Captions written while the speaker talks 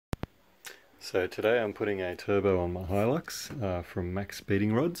So today I'm putting a turbo on my Hilux from Max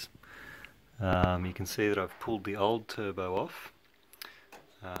Speeding Rods. You can see that I've pulled the old turbo off.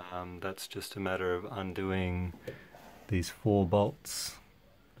 That's just a matter of undoing these 4 bolts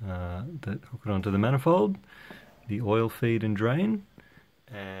that hook it onto the manifold, the oil feed and drain,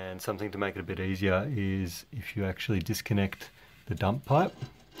 and something to make it a bit easier is if you actually disconnect the dump pipe,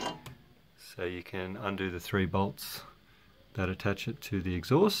 so you can undo the 3 bolts that attach it to the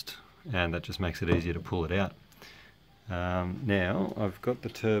exhaust, and that just makes it easier to pull it out. Now I've got the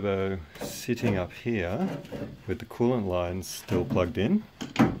turbo sitting up here with the coolant lines still plugged in.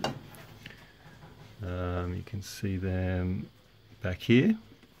 You can see them back here,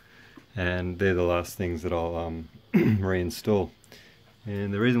 and they're the last things that I'll reinstall.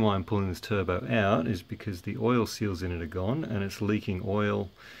 And the reason why I'm pulling this turbo out is because the oil seals in it are gone and it's leaking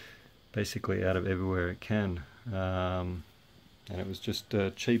oil basically out of everywhere it can. And it was just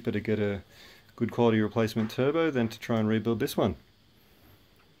cheaper to get a good quality replacement turbo than to try and rebuild this one.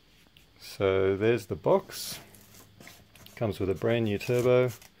 So there's the box. Comes with a brand new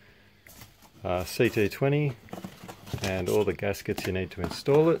turbo, CT20, and all the gaskets you need to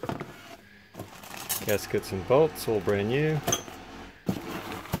install it. Gaskets and bolts, all brand new.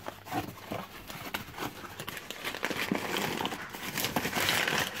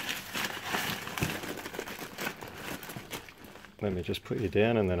 Let me just put you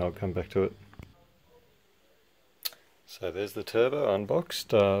down and then I'll come back to it. So there's the turbo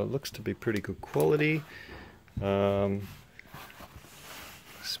unboxed. Looks to be pretty good quality.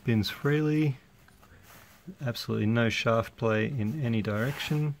 Spins freely. Absolutely no shaft play in any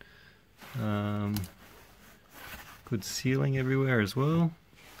direction. Good sealing everywhere as well.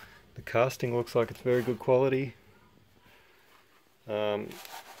 The casting looks like it's very good quality.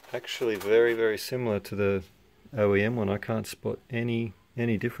 Actually very similar to the OEM one. I can't spot any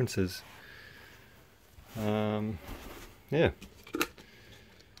differences. Yeah.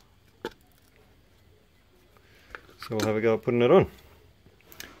 So we'll have a go at putting it on.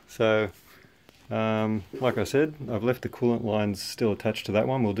 So like I said, I've left the coolant lines still attached to that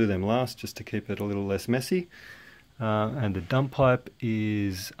one. We'll do them last just to keep it a little less messy. And the dump pipe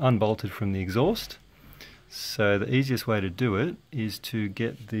is unbolted from the exhaust. So the easiest way to do it is to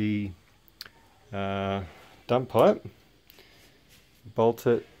get the dump pipe, bolt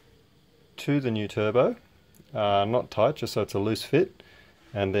it to the new turbo, not tight, just so it's a loose fit,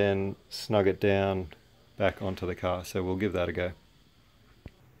 and then snug it down back onto the car. So we'll give that a go.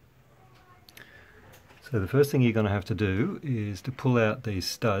 So the first thing you're going to have to do is to pull out these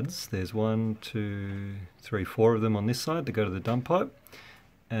studs. There's 1, 2, 3, 4 of them on this side to go to the dump pipe,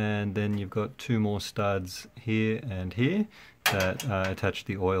 and then you've got 2 more studs here and here that attach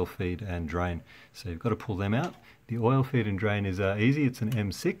the oil feed and drain. So you've got to pull them out. The oil feed and drain is easy. It's an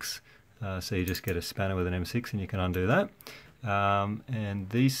M6, so you just get a spanner with an M6 and you can undo that. And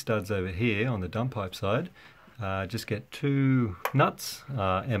these studs over here on the dump pipe side, just get 2 nuts,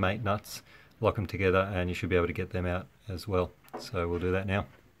 M8 nuts, lock them together and you should be able to get them out as well. So we'll do that now.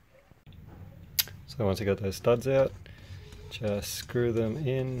 So once you got those studs out, just screw them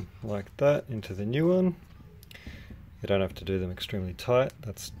in like that into the new one. You don't have to do them extremely tight,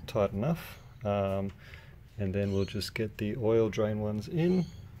 that's tight enough. And then we'll just get the oil drain ones in.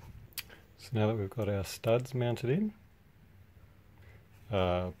 So now that we've got our studs mounted in,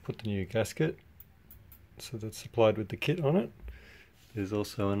 put the new gasket, so that's supplied with the kit on it. There's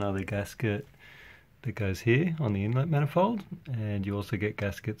also another gasket that goes here on the inlet manifold, and you also get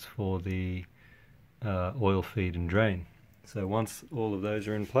gaskets for the oil feed and drain. So once all of those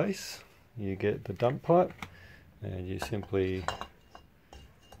are in place, you get the dump pipe and you simply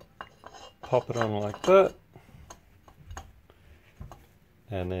pop it on like that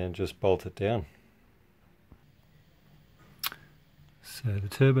and then just bolt it down. So the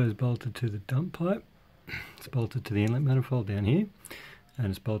turbo is bolted to the dump pipe, it's bolted to the inlet manifold down here, and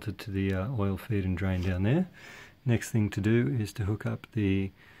it's bolted to the oil feed and drain down there. Next thing to do is to hook up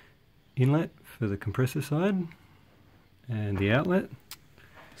the inlet for the compressor side and the outlet.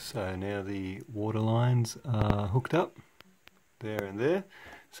 So now the water lines are hooked up there and there.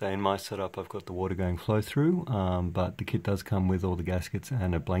 So in my setup I've got the water going flow through, but the kit does come with all the gaskets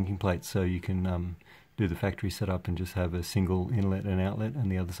and a blanking plate, so you can do the factory setup and just have a single inlet and outlet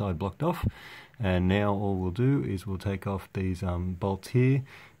and the other side blocked off. And now all we'll do is we'll take off these bolts here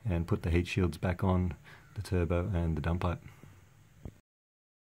and put the heat shields back on the turbo and the dump pipe.